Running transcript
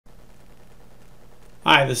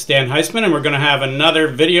Hi, this is Dan Heisman, and we're going to have another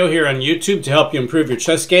video here on YouTube to help you improve your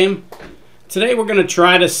chess game. Today we're going to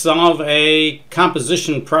try to solve a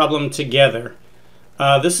composition problem together.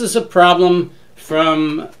 This is a problem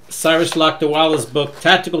from Cyrus Lakdawala's book,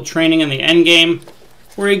 Tactical Training in the Endgame,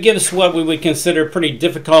 where he gives what we would consider pretty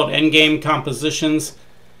difficult endgame compositions.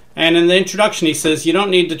 And in the introduction he says you don't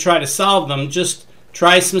need to try to solve them, just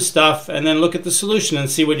try some stuff and then look at the solution and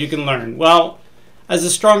see what you can learn. Well, as a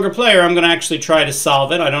stronger player, I'm going to actually try to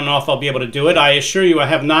solve it. I don't know if I'll be able to do it. I assure you I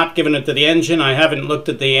have not given it to the engine. I haven't looked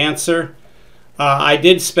at the answer. I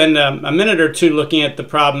did spend a minute or two looking at the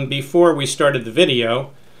problem before we started the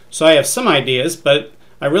video. So I have some ideas, but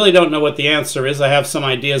I really don't know what the answer is. I have some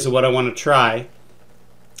ideas of what I want to try.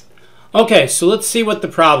 Okay, so let's see what the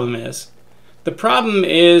problem is. The problem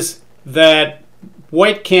is that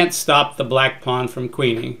white can't stop the black pawn from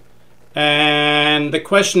queening. And the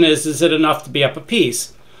question is it enough to be up a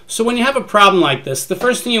piece? So when you have a problem like this, the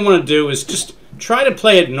first thing you want to do is just try to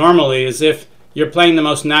play it normally as if you're playing the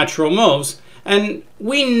most natural moves. And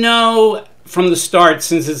we know from the start,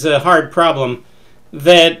 since it's a hard problem,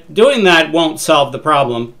 that doing that won't solve the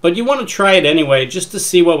problem. But you want to try it anyway just to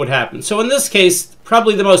see what would happen. So in this case,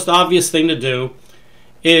 probably the most obvious thing to do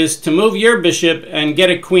is to move your bishop and get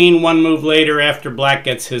a queen one move later after black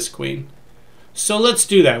gets his queen. So let's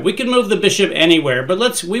do that. We can move the bishop anywhere,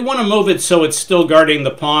 but we want to move it so it's still guarding the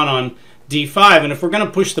pawn on d5. And if we're going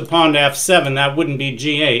to push the pawn to f7, that wouldn't be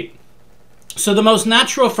g8. So the most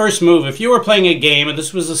natural first move, if you were playing a game, and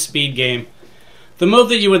this was a speed game, the move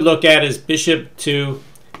that you would look at is bishop to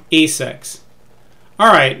e6.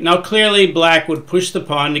 All right, now clearly black would push the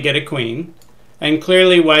pawn to get a queen, and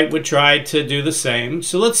clearly white would try to do the same.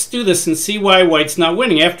 So let's do this and see why white's not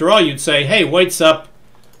winning. After all, you'd say, hey, white's up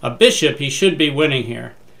a bishop, he should be winning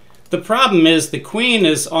here. The problem is the queen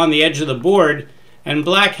is on the edge of the board and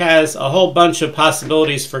black has a whole bunch of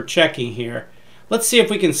possibilities for checking here. Let's see if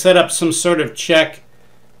we can set up some sort of check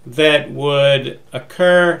that would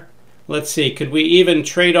occur. Let's see, could we even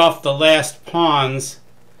trade off the last pawns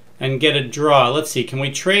and get a draw? Let's see, can we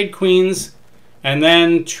trade queens and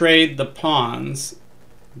then trade the pawns?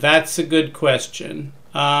 That's a good question.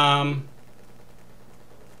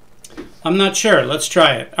 I'm not sure. Let's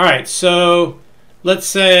try it. All right, so let's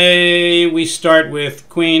say we start with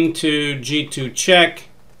queen to g2 check,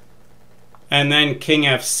 and then king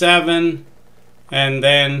f7, and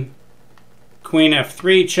then queen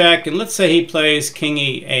f3 check, and let's say he plays king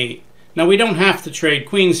e8. Now we don't have to trade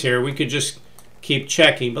queens here. We could just keep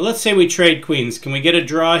checking, but let's say we trade queens. Can we get a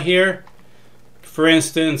draw here? For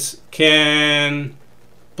instance, can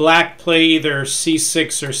black play either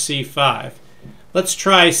c6 or c5? Let's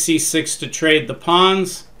try c6 to trade the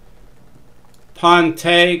pawns. Pawn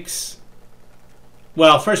takes.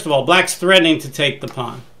 Well, first of all, black's threatening to take the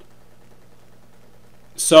pawn.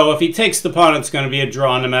 So if he takes the pawn, it's going to be a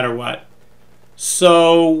draw no matter what.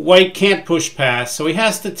 So white can't push past, so he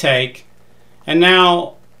has to take. And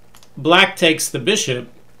now black takes the bishop,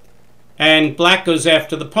 and black goes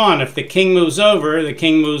after the pawn. If the king moves over, the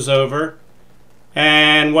king moves over,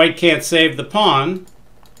 and white can't save the pawn.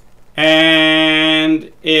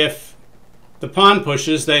 And if the pawn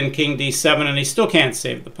pushes, then king d7, and he still can't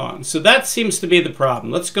save the pawn. So that seems to be the problem.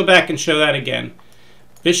 Let's go back and show that again.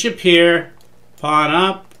 Bishop here, pawn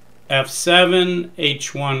up, f7,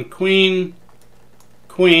 h1 queen,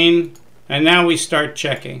 queen, and now we start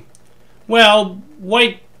checking. Well,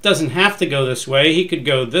 white doesn't have to go this way. He could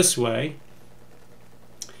go this way.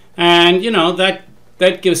 And, you know, that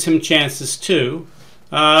gives him chances too.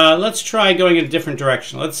 Let's try going in a different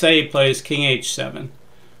direction. Let's say he plays king h7.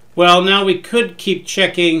 Well, now we could keep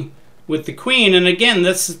checking with the queen, and again,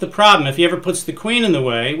 this is the problem. If he ever puts the queen in the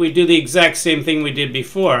way, we do the exact same thing we did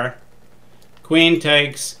before. Queen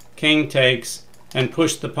takes, king takes, and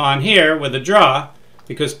push the pawn here with a draw,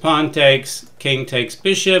 because pawn takes, king takes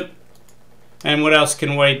bishop, and what else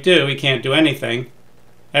can white do? He can't do anything.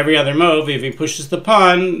 Every other move, if he pushes the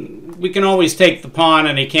pawn, we can always take the pawn,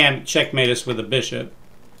 and he can't checkmate us with a bishop.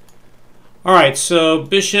 All right, so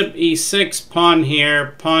bishop e6, pawn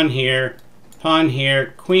here, pawn here, pawn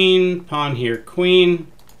here, queen, pawn here,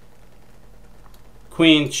 queen.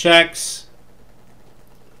 Queen checks.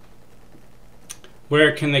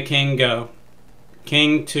 Where can the king go?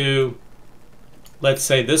 King to, let's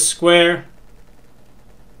say, this square.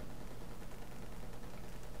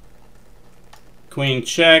 Queen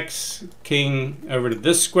checks, king over to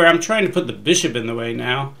this square. I'm trying to put the bishop in the way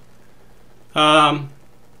now.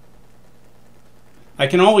 I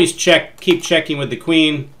can always keep checking with the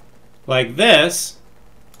queen like this,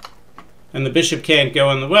 and the bishop can't go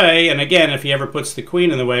in the way. And again, if he ever puts the queen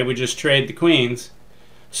in the way, we just trade the queens.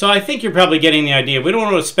 So I think you're probably getting the idea. We don't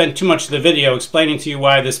want to spend too much of the video explaining to you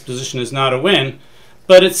why this position is not a win,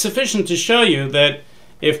 but it's sufficient to show you that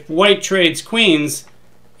if white trades queens,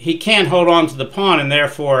 he can't hold on to the pawn, and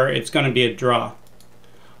therefore it's going to be a draw.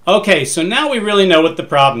 Okay, so now we really know what the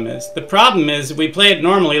problem is. The problem is if we play it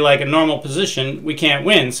normally like a normal position, we can't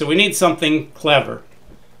win, so we need something clever.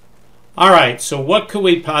 Alright, so what could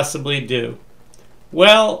we possibly do?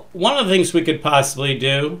 Well, one of the things we could possibly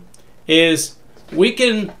do is we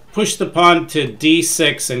can push the pawn to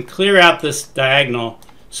d6 and clear out this diagonal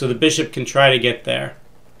so the bishop can try to get there.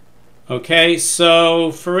 Okay,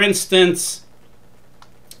 so for instance,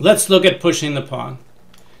 let's look at pushing the pawn.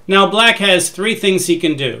 Now black has three things he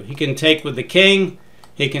can do. He can take with the king,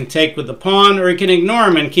 he can take with the pawn, or he can ignore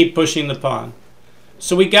him and keep pushing the pawn.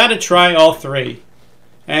 So we got to try all three.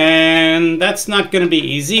 And that's not going to be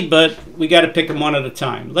easy, but we got to pick them one at a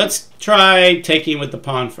time. Let's try taking with the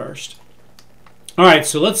pawn first. Alright,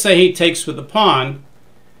 so let's say he takes with the pawn,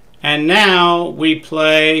 and now we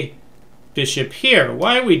play bishop here.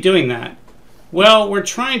 Why are we doing that? Well, we're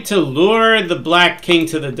trying to lure the black king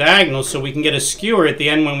to the diagonal so we can get a skewer at the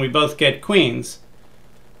end when we both get queens.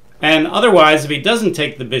 And otherwise, if he doesn't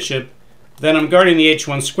take the bishop, then I'm guarding the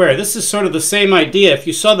h1 square. This is sort of the same idea. If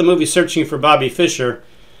you saw the movie Searching for Bobby Fischer,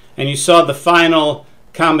 and you saw the final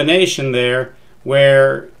combination there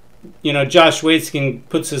where, you know, Josh Waitzkin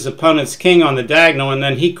puts his opponent's king on the diagonal and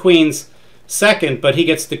then he queens second, but he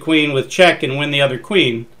gets the queen with check and win the other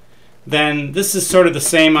queen, then this is sort of the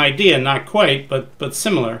same idea. Not quite, but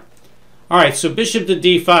similar. Alright, so bishop to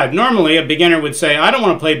d5. Normally, a beginner would say, I don't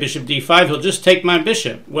want to play bishop d5, he'll just take my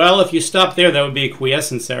bishop. Well, if you stop there, that would be a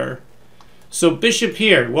quiescence error. So bishop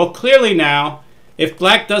here. Well, clearly now, if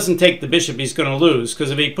black doesn't take the bishop, he's going to lose,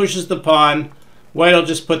 because if he pushes the pawn, white will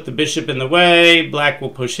just put the bishop in the way, black will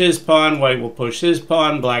push his pawn, white will push his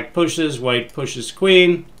pawn, black pushes, white pushes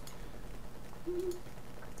queen.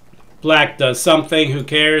 Black does something, who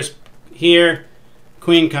cares? Here,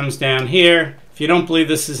 queen comes down here. If you don't believe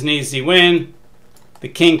this is an easy win, the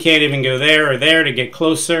king can't even go there or there to get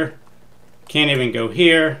closer. Can't even go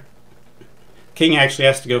here. King actually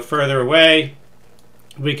has to go further away.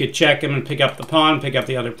 We could check him and pick up the pawn, pick up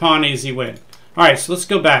the other pawn, easy win. Alright, so let's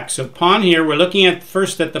go back. So pawn here, we're looking at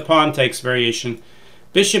first at the pawn takes variation.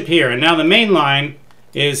 Bishop here, and now the main line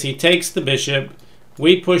is he takes the bishop,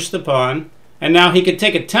 we push the pawn, and now he could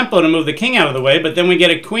take a tempo to move the king out of the way, but then we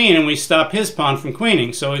get a queen and we stop his pawn from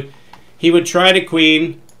queening. So he would try to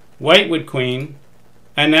queen, white would queen,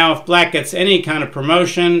 and now if black gets any kind of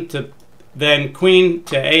promotion, then queen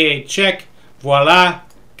to a8 check, voila,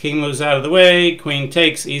 king moves out of the way, queen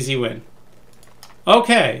takes, easy win.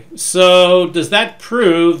 Okay, so does that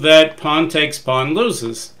prove that pawn takes pawn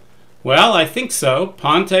loses? Well, I think so.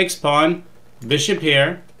 Pawn takes pawn, bishop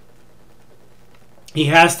here. He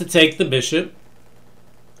has to take the bishop.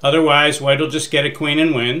 Otherwise, white will just get a queen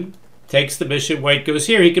and win. Takes the bishop, white goes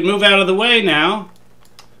here. He can move out of the way now.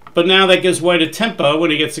 But now that gives white a tempo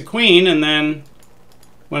when he gets a queen, and then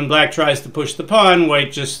when black tries to push the pawn,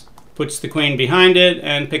 white just puts the queen behind it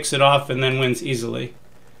and picks it off and then wins easily.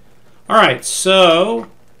 Alright, so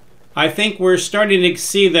I think we're starting to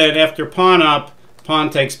see that after pawn up, pawn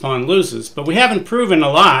takes pawn loses. But we haven't proven a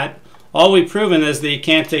lot. All we've proven is that you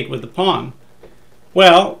can't take with the pawn.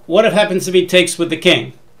 Well, what happens if he takes with the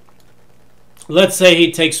king? Let's say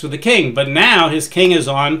he takes with the king, but now his king is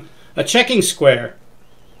on a checking square.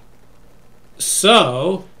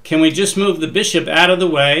 So, can we just move the bishop out of the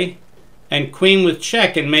way and queen with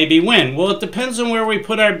check and maybe win? Well, it depends on where we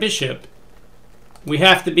put our bishop. We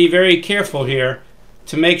have to be very careful here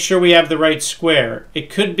to make sure we have the right square. It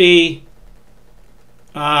could be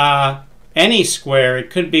any square. It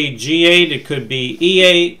could be g8, it could be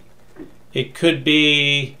e8, it could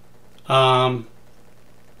be a2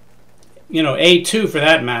 for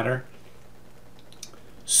that matter.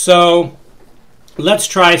 So let's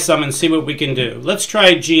try some and see what we can do. Let's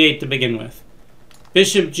try g8 to begin with.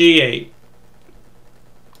 Bishop g8.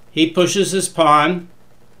 He pushes his pawn.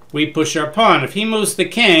 We push our pawn. If he moves the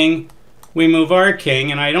king, we move our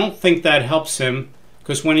king, and I don't think that helps him,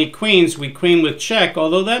 because when he queens, we queen with check,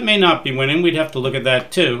 although that may not be winning. We'd have to look at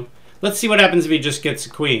that too. Let's see what happens if he just gets a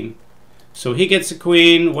queen. So he gets a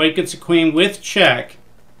queen, white gets a queen with check,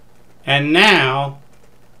 and now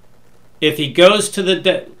if he goes to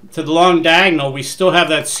the long diagonal, we still have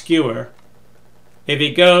that skewer. If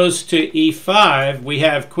he goes to e5, we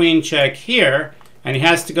have queen check here, and he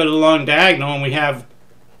has to go to the long diagonal, and we have...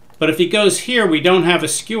 But if he goes here, we don't have a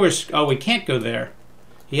skewer... Oh, we can't go there.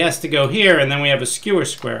 He has to go here, and then we have a skewer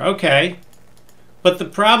square. Okay. But the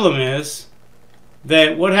problem is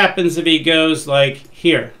that what happens if he goes, like,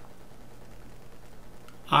 here?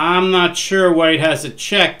 I'm not sure white has a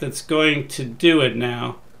check that's going to do it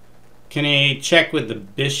now. Can he check with the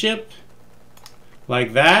bishop?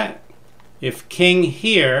 Like that? If king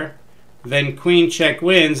here, then queen check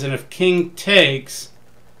wins, and if king takes,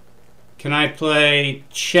 can I play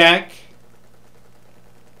check?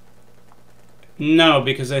 No,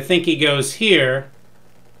 because I think he goes here,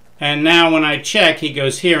 and now when I check, he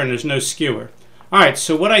goes here, and there's no skewer. All right,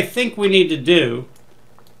 so what I think we need to do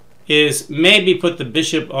is maybe put the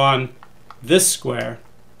bishop on this square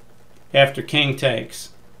after king takes.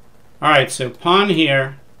 All right, so pawn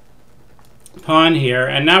here,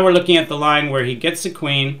 and now we're looking at the line where he gets a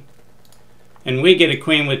queen, and we get a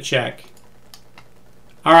queen with check.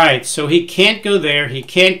 All right, so he can't go there, he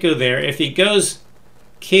can't go there. If he goes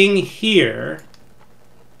king here,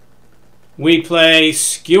 we play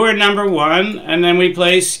skewer number 1, and then we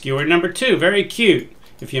play skewer number 2. Very cute.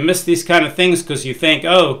 If you miss these kind of things because you think,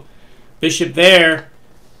 oh, bishop there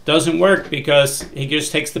doesn't work because he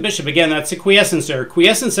just takes the bishop. Again, that's a quiescence error.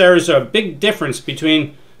 Quiescence errors are a big difference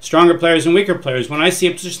between stronger players and weaker players. When I see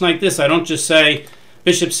a position like this, I don't just say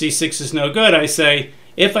bishop c6 is no good. I say,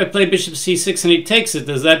 if I play bishop c6 and he takes it,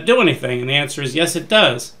 does that do anything? And the answer is yes, it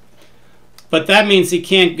does. But that means he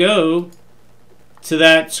can't go to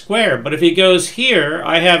that square. But if he goes here,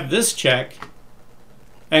 I have this check,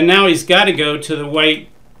 and now he's got to go to the white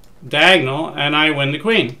diagonal, and I win the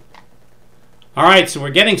queen. All right, so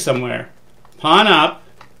we're getting somewhere. Pawn up,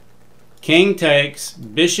 king takes,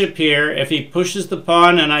 bishop here. If he pushes the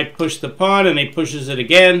pawn and I push the pawn and he pushes it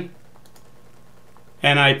again,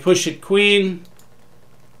 and I push it queen.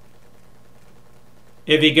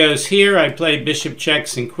 If he goes here, I play bishop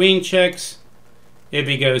checks and queen checks. If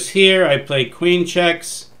he goes here, I play queen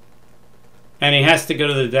checks, and he has to go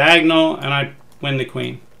to the diagonal, and I win the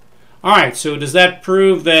queen. All right, so does that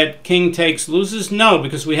prove that king takes loses? No,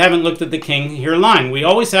 because we haven't looked at the king here line. We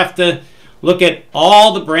always have to look at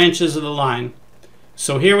all the branches of the line.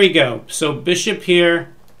 So here we go. So bishop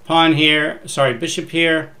here, pawn here, sorry, bishop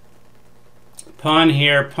here, pawn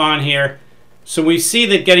here, pawn here. So we see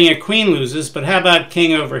that getting a queen loses, but how about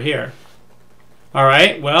king over here? All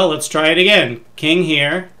right, well, let's try it again. King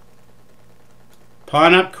here,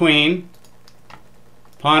 pawn up queen,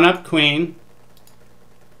 pawn up queen.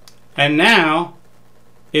 And now,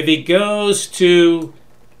 if he goes to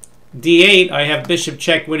d8, I have bishop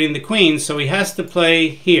check winning the queen, so he has to play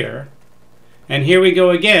here. And here we go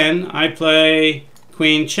again. I play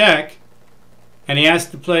queen check, and he has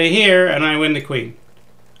to play here, and I win the queen.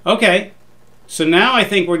 Okay, so now I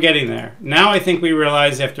think we're getting there. Now I think we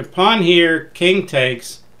realize after pawn here, king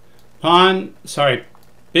takes,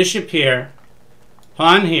 bishop here,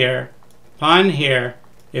 pawn here,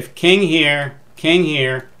 if king here,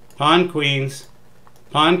 pawn queens,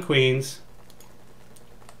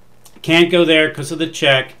 can't go there because of the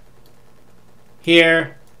check.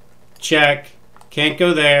 Here, check, can't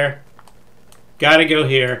go there, gotta go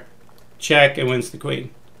here, check, and wins the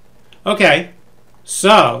queen. Okay,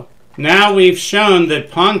 so now we've shown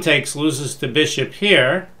that pawn takes loses to bishop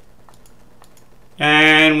here,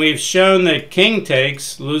 and we've shown that king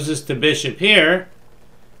takes loses to bishop here.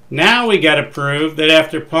 Now we got to prove that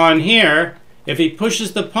after pawn here, if he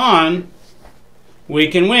pushes the pawn, we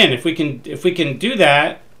can win. If we can do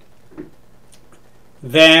that,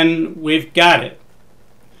 then we've got it.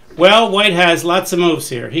 Well, white has lots of moves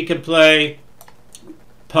here. He could play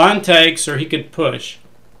pawn takes, or he could push.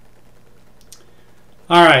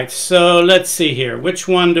 All right, so let's see here. Which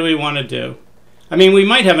one do we want to do? I mean, we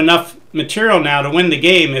might have enough material now to win the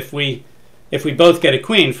game if we both get a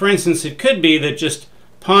queen. For instance, it could be that just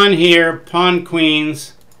pawn here, pawn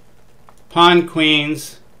queens,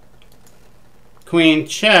 queen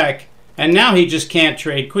check, and now he just can't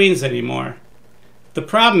trade queens anymore. The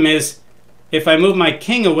problem is, if I move my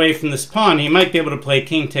king away from this pawn, he might be able to play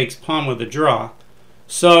king takes pawn with a draw.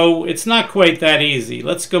 So it's not quite that easy.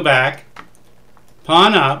 Let's go back.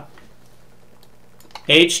 Pawn up,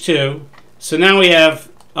 h2. So now we have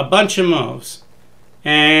a bunch of moves.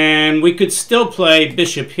 And we could still play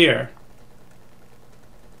bishop here.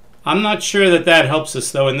 I'm not sure that that helps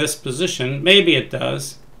us, though, in this position. Maybe it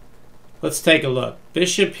does. Let's take a look.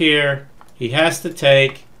 Bishop here. He has to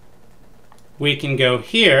take. We can go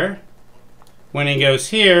here. When he goes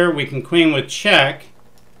here, we can queen with check.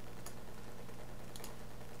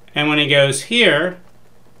 And when he goes here,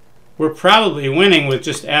 we're probably winning with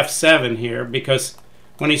just f7 here, because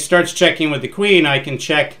when he starts checking with the queen, I can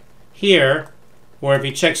check here. Or if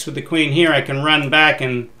he checks with the queen here, I can run back.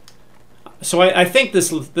 And so I think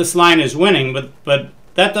this line is winning, but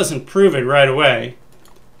that doesn't prove it right away.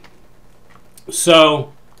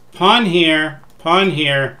 So pawn here,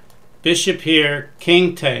 bishop here,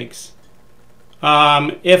 king takes.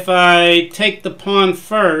 If I take the pawn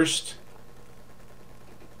first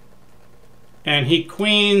and he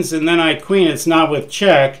queens and then I queen, it's not with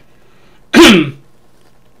check.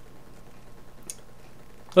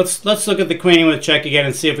 Let's look at the queening with check again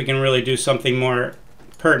and see if we can really do something more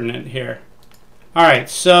pertinent here. All right,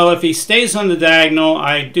 so if he stays on the diagonal,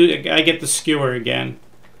 I get the skewer again.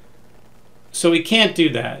 So we can't do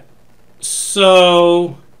that.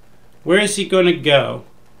 So where is he going to go?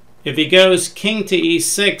 If he goes king to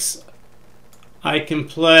e6, I can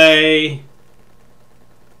play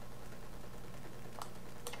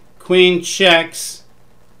queen checks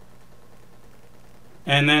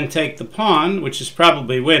and then take the pawn, which is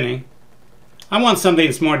probably winning. I want something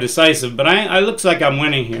that's more decisive, but it looks like I'm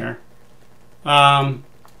winning here. Let's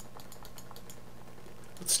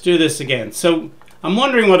do this again. So I'm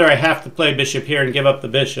wondering whether I have to play bishop here and give up the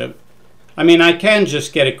bishop. I mean, I can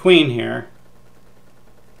just get a queen here,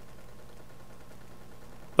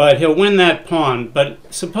 but he'll win that pawn.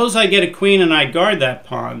 But suppose I get a queen and I guard that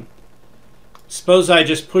pawn. Suppose I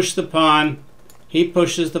just push the pawn, he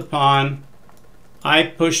pushes the pawn, I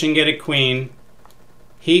push and get a queen,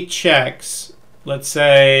 he checks, let's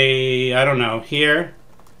say, I don't know, here,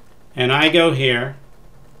 and I go here.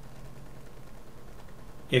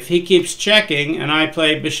 If he keeps checking and I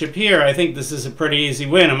play bishop here, I think this is a pretty easy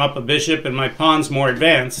win. I'm up a bishop and my pawn's more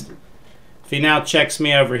advanced. If he now checks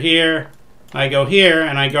me over here, I go here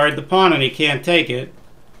and I guard the pawn and he can't take it.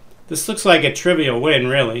 This looks like a trivial win,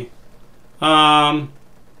 really.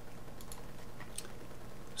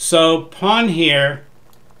 So pawn here,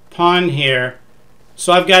 pawn here.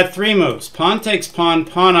 So I've got three moves. Pawn takes pawn,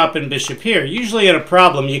 pawn up, and bishop here. Usually in a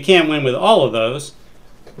problem, you can't win with all of those.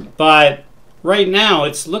 But right now,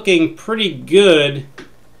 it's looking pretty good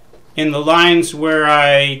in the lines where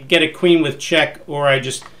I get a queen with check, or I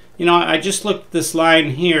just, you know, I just looked at this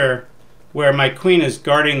line here where my queen is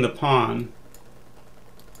guarding the pawn.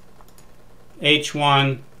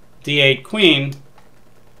 H1, D8 queen.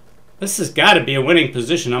 This has got to be a winning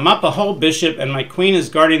position. I'm up a whole bishop and my queen is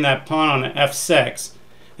guarding that pawn on F6.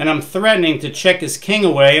 And I'm threatening to check his king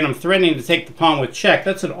away and I'm threatening to take the pawn with check.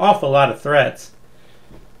 That's an awful lot of threats.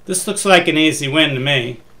 This looks like an easy win to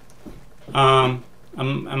me. Am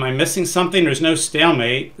I missing something? There's no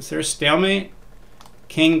stalemate. Is there a stalemate?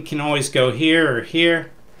 King can always go here or here.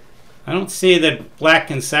 I don't see that black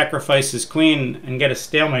can sacrifice his queen and get a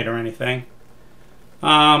stalemate or anything.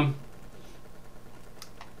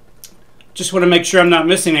 Just want to make sure I'm not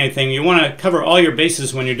missing anything. You want to cover all your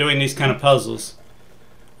bases when you're doing these kind of puzzles.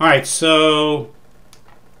 All right, so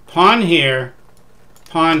pawn here,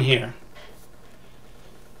 pawn here.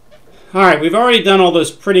 All right, we've already done all those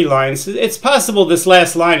pretty lines. It's possible this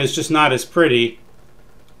last line is just not as pretty.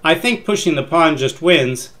 I think pushing the pawn just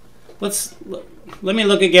wins. Let me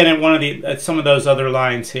look again at some of those other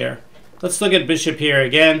lines here. Let's look at bishop here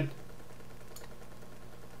again.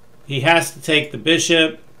 He has to take the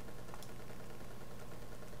bishop.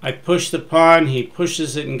 I push the pawn, he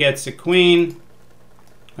pushes it and gets a queen.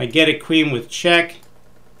 I get a queen with check.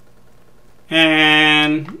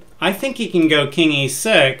 And I think he can go king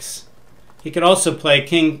e6. He could also play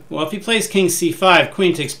king, well, if he plays king c5,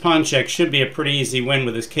 queen takes pawn check should be a pretty easy win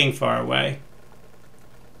with his king far away.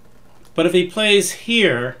 But if he plays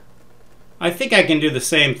here, I think I can do the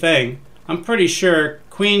same thing. I'm pretty sure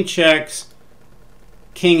queen checks,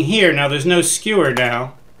 king here. Now there's no skewer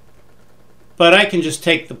now, but I can just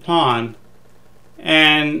take the pawn,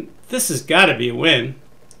 and this has got to be a win.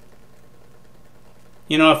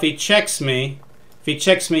 You know, if he checks me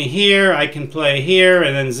here, I can play here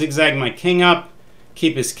and then zigzag my king up,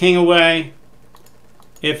 keep his king away.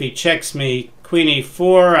 If he checks me queen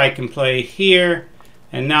e4, I can play here,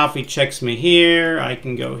 and now if he checks me here, I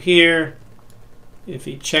can go here. If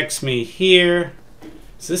he checks me here,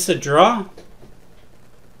 is this a draw?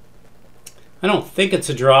 I don't think it's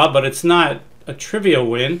a draw, but it's not a trivial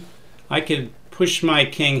win. I could push my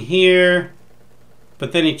king here,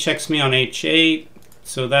 but then he checks me on h8,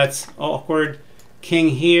 so that's awkward. King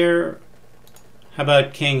here. How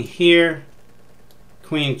about king here?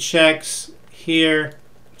 Queen checks here,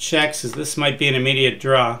 checks, as this might be an immediate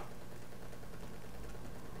draw.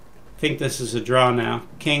 I think this is a draw now.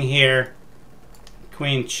 King here,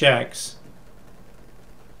 queen checks.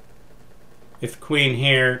 If queen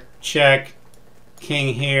here, check.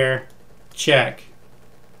 King here, check.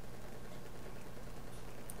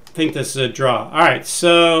 I think this is a draw. All right,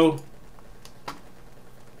 so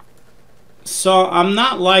I'm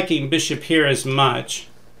not liking bishop here as much.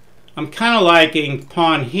 I'm kind of liking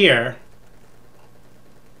pawn here.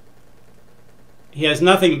 He has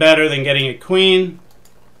nothing better than getting a queen.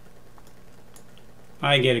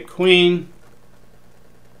 I get a queen.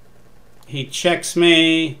 He checks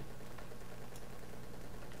me.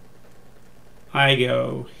 I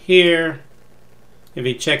go here. If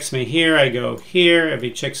he checks me here, I go here. If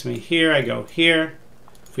he checks me here, I go here.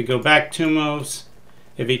 If we go back 2 moves,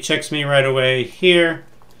 if he checks me right away here,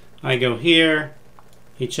 I go here.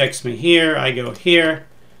 He checks me here, I go here.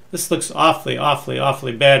 This looks awfully, awfully,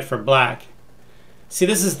 awfully bad for black. See,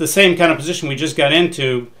 this is the same kind of position we just got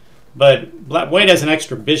into, but white has an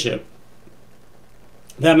extra bishop.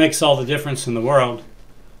 That makes all the difference in the world.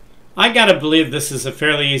 I gotta believe this is a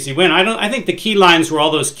fairly easy win. I think the key lines were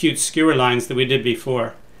all those cute skewer lines that we did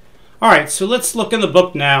before. Alright, so let's look in the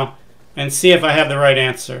book now and see if I have the right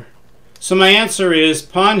answer. So my answer is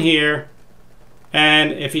pawn here,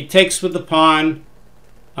 and if he takes with the pawn,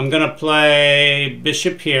 I'm gonna play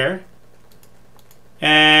bishop here.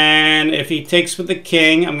 And if he takes with the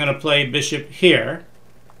king, I'm gonna play bishop here.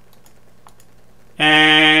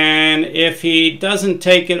 And if he doesn't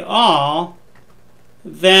take it all,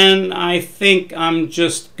 then I think I'm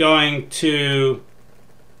just going to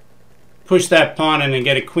push that pawn in and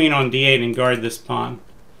get a queen on d8 and guard this pawn.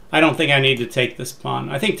 I don't think I need to take this pawn.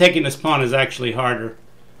 I think taking this pawn is actually harder.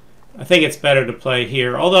 I think it's better to play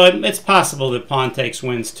here, although it's possible that pawn takes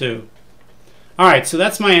wins too. Alright, so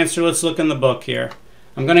that's my answer. Let's look in the book here.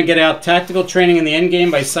 I'm going to get out Tactical Training in the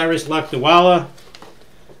Endgame by Cyrus Lakdawala.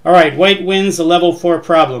 Alright, white wins a level 4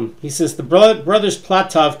 problem. He says, the brothers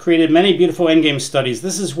Platov created many beautiful endgame studies.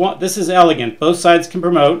 This is elegant. Both sides can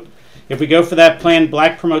promote. If we go for that plan,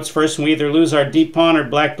 black promotes first and we either lose our d pawn or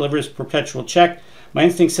black delivers perpetual check. My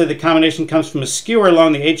instinct said the combination comes from a skewer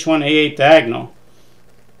along the h1-a8 diagonal.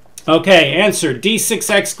 Okay, answer, d6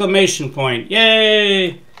 exclamation point.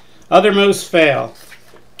 Yay! Other moves fail.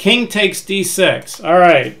 King takes d6.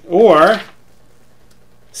 Alright, or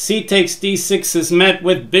c takes d6 is met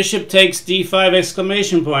with bishop takes d5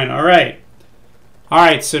 exclamation point. Alright.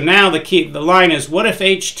 Alright, so now the line is, what if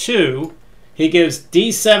h2, he gives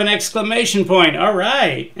d7 exclamation point.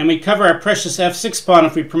 Alright. And we cover our precious f6 pawn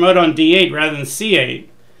if we promote on d8 rather than c8.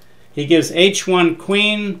 He gives h1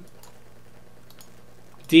 queen,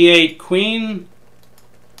 d8 queen,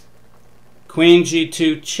 queen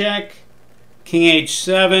g2 check, king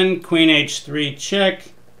h7, queen h3 check,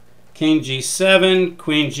 king g7,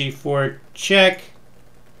 queen g4 check,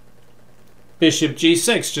 bishop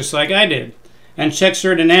g6, just like I did. And checks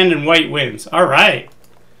are at an end and white wins. Alright.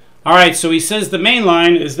 Alright, so he says the main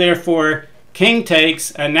line is therefore king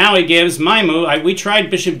takes, and now he gives my move. We tried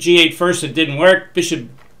bishop g8 first, it didn't work. Bishop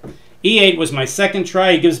e8 was my second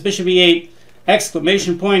try. He gives bishop e8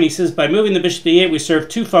 exclamation point. He says by moving the bishop to e8 we serve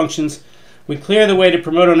 2 functions. We clear the way to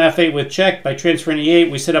promote on f8 with check. By transferring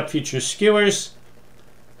e8 we set up future skewers.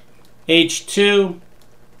 h2,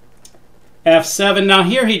 f7. Now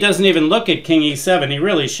here he doesn't even look at king e7. He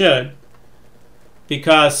really should,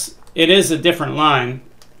 because it is a different line.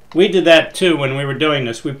 We did that too when we were doing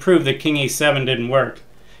this. We proved that king e7 didn't work.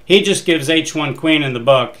 He just gives h1 queen in the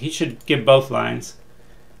book. He should give both lines.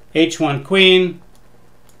 h1 queen,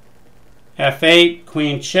 f8,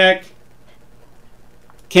 queen check,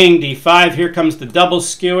 king d5. Here comes the double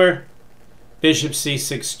skewer. Bishop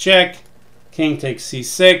c6 check, king takes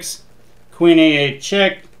c6, queen a8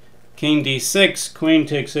 check, king d6, queen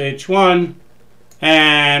takes h1,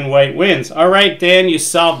 and white wins. All right, Dan, you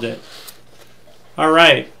solved it. All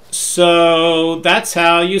right. So that's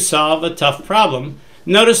how you solve a tough problem.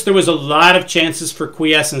 Notice there was a lot of chances for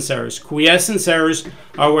quiescence errors. Quiescence errors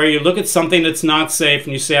are where you look at something that's not safe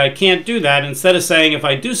and you say, I can't do that, instead of saying, if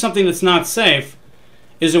I do something that's not safe,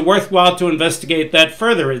 is it worthwhile to investigate that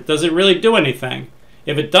further? Does it really do anything?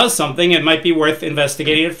 If it does something, it might be worth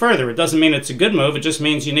investigating it further. It doesn't mean it's a good move. It just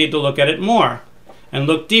means you need to look at it more and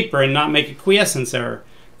look deeper and not make a quiescence error.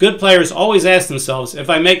 Good players always ask themselves, if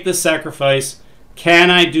I make this sacrifice,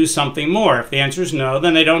 can I do something more? If the answer is no,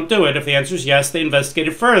 then they don't do it. If the answer is yes, they investigate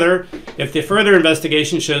it further. If the further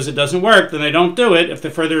investigation shows it doesn't work, then they don't do it. If the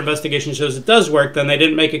further investigation shows it does work, then they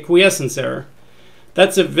didn't make a quiescence error.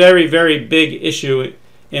 That's a very, very big issue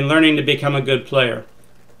in learning to become a good player.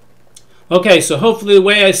 Okay, so hopefully the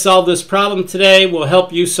way I solved this problem today will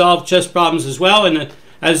help you solve chess problems as well. And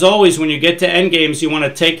as always, when you get to endgames, you want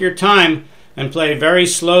to take your time and play very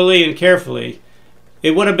slowly and carefully.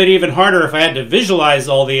 It would have been even harder if I had to visualize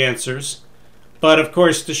all the answers. But of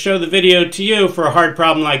course, to show the video to you for a hard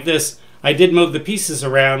problem like this, I did move the pieces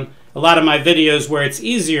around. A lot of my videos where it's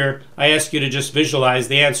easier, I ask you to just visualize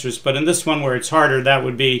the answers. But in this one where it's harder, that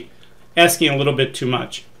would be asking a little bit too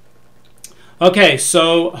much. Okay,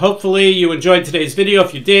 so hopefully you enjoyed today's video.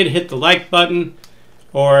 If you did, hit the like button,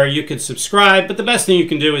 or you could subscribe. But the best thing you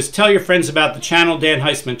can do is tell your friends about the channel, Dan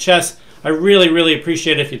Heisman Chess. I really, really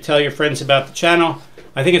appreciate it if you tell your friends about the channel.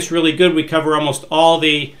 I think it's really good. We cover almost all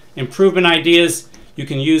the improvement ideas. You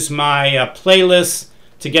can use my playlists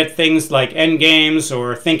to get things like Endgames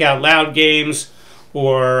or Think Out Loud games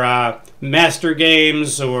or master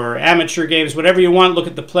games or amateur games, whatever you want. Look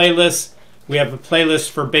at the playlist. We have a playlist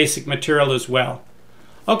for basic material as well.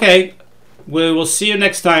 Okay, we will see you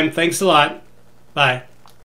next time. Thanks a lot. Bye.